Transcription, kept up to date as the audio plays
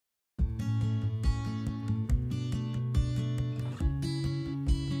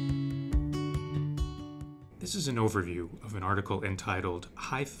This is an overview of an article entitled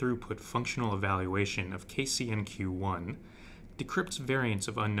High Throughput Functional Evaluation of KCNQ1 Decrypts Variants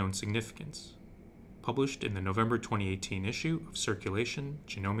of Unknown Significance, published in the November 2018 issue of Circulation,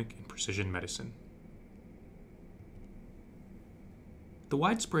 Genomic and Precision Medicine. The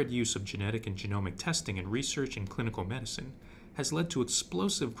widespread use of genetic and genomic testing in research in clinical medicine has led to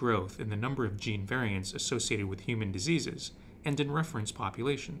explosive growth in the number of gene variants associated with human diseases and in reference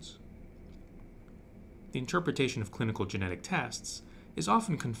populations. The interpretation of clinical genetic tests is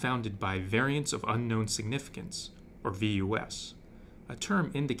often confounded by variants of unknown significance, or VUS, a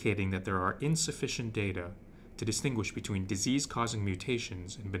term indicating that there are insufficient data to distinguish between disease-causing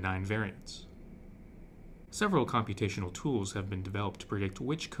mutations and benign variants. Several computational tools have been developed to predict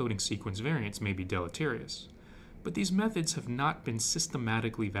which coding sequence variants may be deleterious, but these methods have not been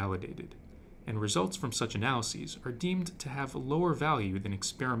systematically validated, and results from such analyses are deemed to have lower value than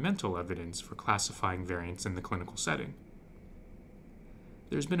experimental evidence for classifying variants in the clinical setting.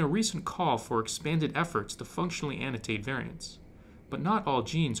 There's been a recent call for expanded efforts to functionally annotate variants, but not all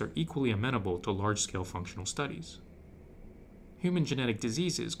genes are equally amenable to large-scale functional studies. Human genetic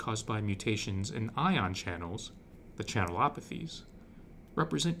diseases caused by mutations in ion channels, the channelopathies,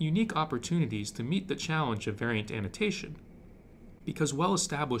 represent unique opportunities to meet the challenge of variant annotation, because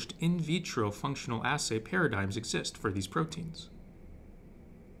well-established in vitro functional assay paradigms exist for these proteins.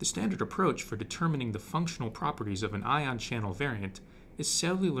 The standard approach for determining the functional properties of an ion channel variant is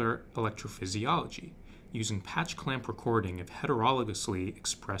cellular electrophysiology, using patch clamp recording of heterologously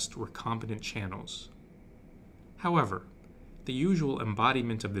expressed recombinant channels. However, the usual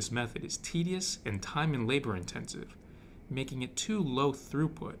embodiment of this method is tedious and time and labor intensive, making it too low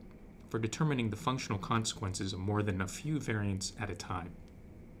throughput for determining the functional consequences of more than a few variants at a time.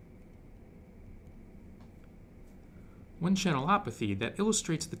 One channelopathy that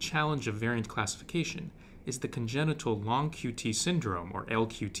illustrates the challenge of variant classification is the congenital long QT syndrome, or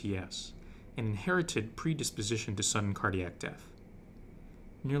LQTS, an inherited predisposition to sudden cardiac death.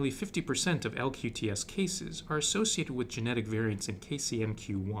 Nearly 50% of LQTS cases are associated with genetic variants in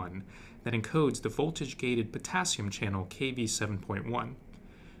KCNQ1 that encodes the voltage-gated potassium channel Kv7.1,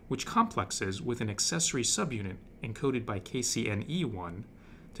 which complexes with an accessory subunit encoded by KCNE1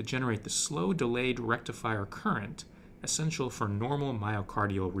 to generate the slow delayed rectifier current essential for normal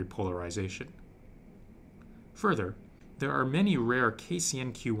myocardial repolarization. Further, there are many rare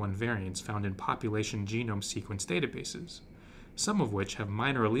KCNQ1 variants found in population genome sequence databases, some of which have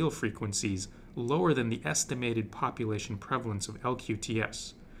minor allele frequencies lower than the estimated population prevalence of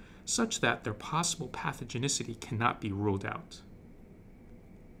LQTS, such that their possible pathogenicity cannot be ruled out.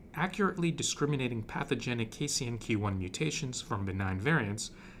 Accurately discriminating pathogenic KCNQ1 mutations from benign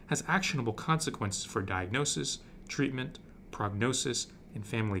variants has actionable consequences for diagnosis, treatment, prognosis, and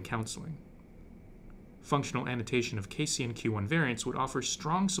family counseling. Functional annotation of KCNQ1 variants would offer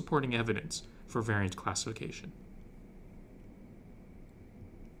strong supporting evidence for variant classification.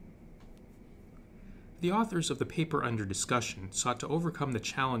 The authors of the paper under discussion sought to overcome the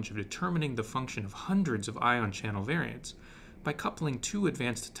challenge of determining the function of hundreds of ion channel variants by coupling two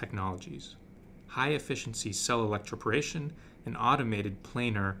advanced technologies: high-efficiency cell electroporation and automated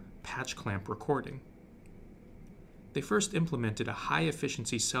planar patch clamp recording. They first implemented a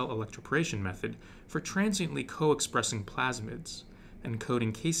high-efficiency cell electroporation method for transiently co-expressing plasmids,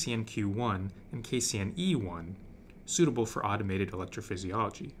 encoding KCNQ1 and KCNE1, suitable for automated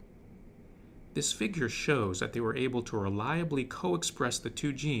electrophysiology. This figure shows that they were able to reliably co-express the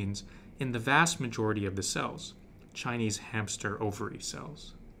two genes in the vast majority of the cells, Chinese hamster ovary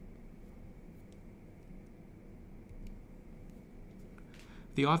cells.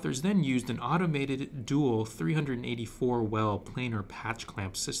 The authors then used an automated dual 384-well planar patch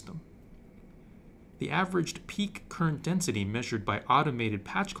clamp system. The averaged peak current density measured by automated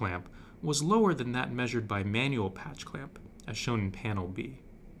patch clamp was lower than that measured by manual patch clamp, as shown in panel B.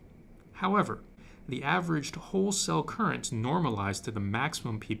 However, the averaged whole cell currents normalized to the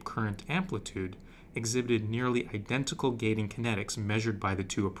maximum peak current amplitude exhibited nearly identical gating kinetics measured by the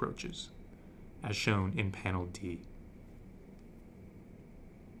two approaches, as shown in panel D.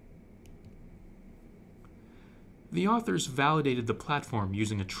 The authors validated the platform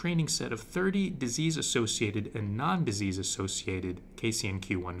using a training set of 30 disease-associated and non-disease-associated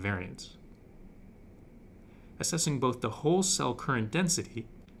KCNQ1 variants. Assessing both the whole cell current density,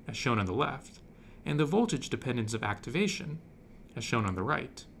 as shown on the left, and the voltage dependence of activation, as shown on the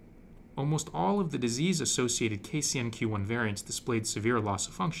right, almost all of the disease-associated KCNQ1 variants displayed severe loss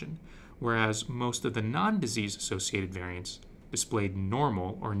of function, whereas most of the non-disease-associated variants displayed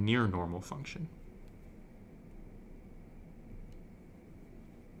normal or near normal function.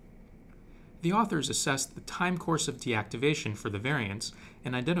 The authors assessed the time course of deactivation for the variants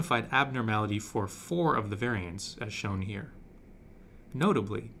and identified abnormality for 4 of the variants, as shown here.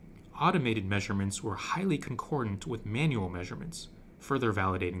 Notably, automated measurements were highly concordant with manual measurements, further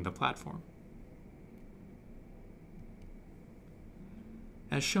validating the platform.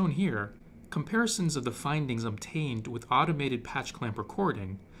 As shown here, comparisons of the findings obtained with automated patch clamp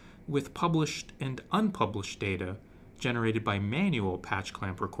recording with published and unpublished data generated by manual patch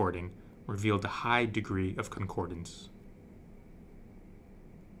clamp recording revealed a high degree of concordance.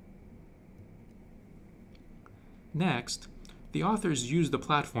 Next, the authors used the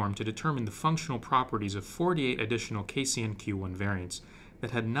platform to determine the functional properties of 48 additional KCNQ1 variants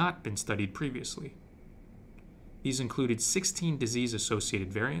that had not been studied previously. These included 16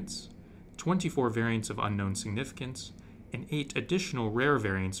 disease-associated variants, 24 variants of unknown significance, and 8 additional rare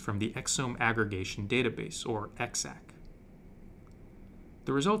variants from the Exome Aggregation Database, or EXAC.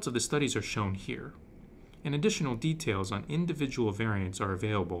 The results of the studies are shown here, and additional details on individual variants are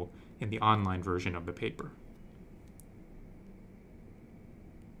available in the online version of the paper.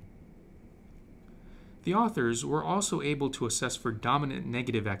 The authors were also able to assess for dominant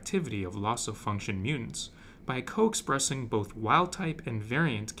negative activity of loss-of-function mutants by co-expressing both wild-type and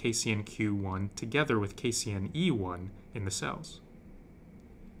variant KCNQ1 together with KCNE1 in the cells.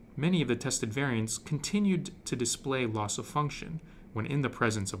 Many of the tested variants continued to display loss of function when in the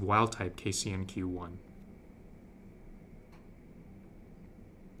presence of wild-type KCNQ1.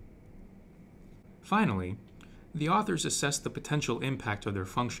 Finally, the authors assessed the potential impact of their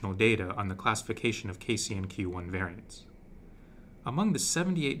functional data on the classification of KCNQ1 variants. Among the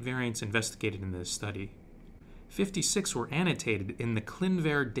 78 variants investigated in this study, 56 were annotated in the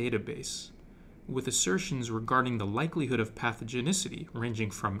ClinVar database, with assertions regarding the likelihood of pathogenicity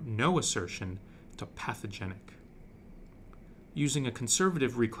ranging from no assertion to pathogenic. Using a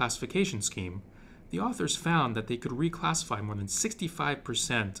conservative reclassification scheme, the authors found that they could reclassify more than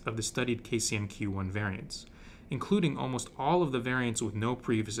 65% of the studied KCNQ1 variants, including almost all of the variants with no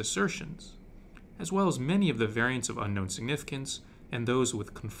previous assertions, as well as many of the variants of unknown significance and those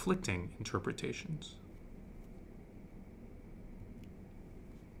with conflicting interpretations.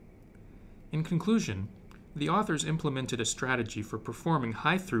 In conclusion, the authors implemented a strategy for performing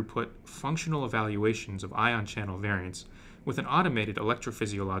high-throughput functional evaluations of ion channel variants with an automated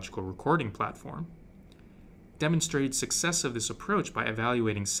electrophysiological recording platform, demonstrated success of this approach by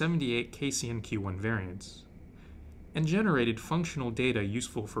evaluating 78 KCNQ1 variants, and generated functional data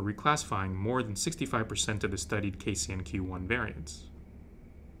useful for reclassifying more than 65% of the studied KCNQ1 variants.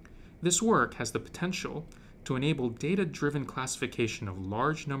 This work has the potential to enable data-driven classification of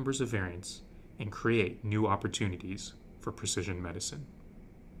large numbers of variants and create new opportunities for precision medicine.